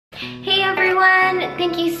Hey everyone!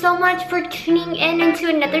 Thank you so much for tuning in into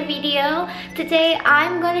another video. Today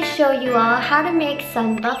I'm going to show you all how to make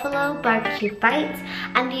some buffalo barbecue bites,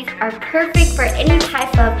 and these are perfect for any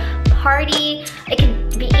type of party. It can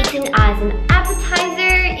be eaten as an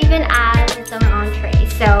appetizer, even as its own entree.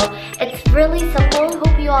 So it's really simple.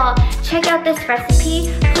 Hope you all check out this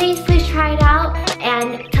recipe. Please try it out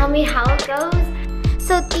and tell me how it goes.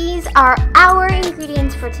 So these are our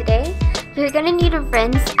ingredients for today. You're gonna need to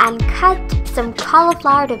rinse and cut some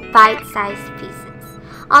cauliflower to bite-sized pieces.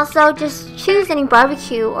 Also, just choose any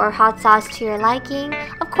barbecue or hot sauce to your liking.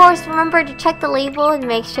 Of course, remember to check the label and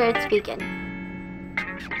make sure it's vegan.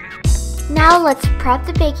 Now let's prep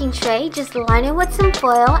the baking tray. Just line it with some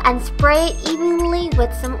foil and spray it evenly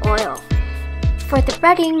with some oil. For the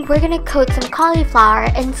breading, we're gonna coat some cauliflower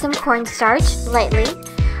in some cornstarch lightly.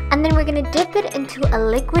 And then we're going to dip it into a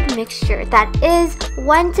liquid mixture that is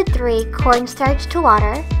 1 to 3 cornstarch to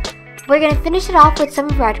water. We're going to finish it off with some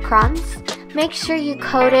breadcrumbs. Make sure you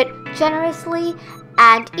coat it generously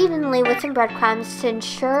and evenly with some breadcrumbs to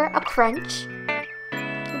ensure a crunch.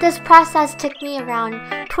 This process took me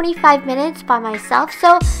around 25 minutes by myself,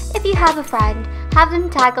 so if you have a friend, have them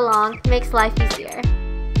tag along, makes life easier.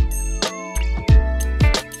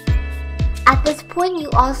 At this point, you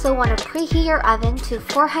also want to preheat your oven to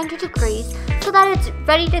 400 degrees so that it's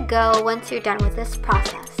ready to go once you're done with this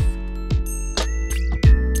process.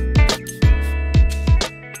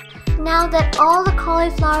 Now that all the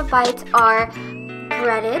cauliflower bites are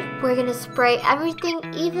breaded, we're going to spray everything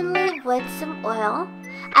evenly with some oil,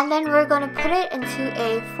 and then we're going to put it into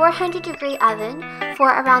a 400-degree oven for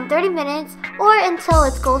around 30 minutes or until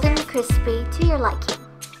it's golden and crispy to your liking.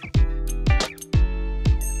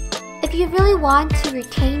 If you really want to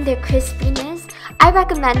retain their crispiness, I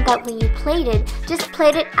recommend that when you plate it, just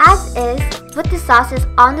plate it as is with the sauces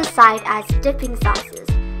on the side as dipping sauces.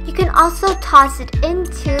 You can also toss it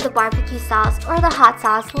into the barbecue sauce or the hot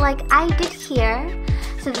sauce like I did here.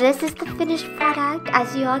 So this is the finished product.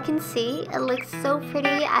 As you all can see, it looks so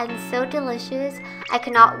pretty and so delicious. I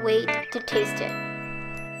cannot wait to taste it.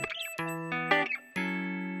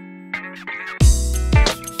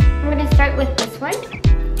 I'm going to start with this one.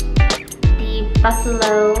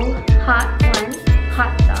 Buffalo hot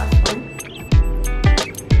sauce one.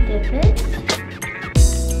 Dip it.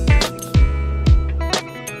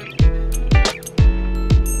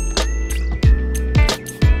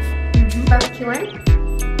 Barbecue one.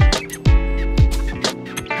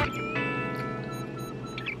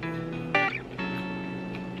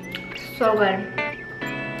 So good.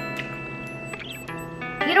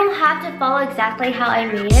 You don't have to follow exactly how I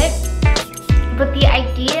made it, but the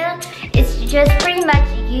idea is to just pretty much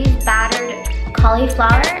use battered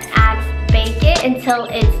cauliflower and bake it until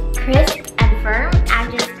it's crisp and firm,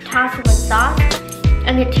 and just toss it with sauce,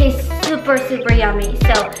 and it tastes super yummy.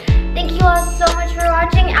 So thank you all so much for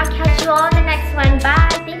watching. I'll catch you all in the next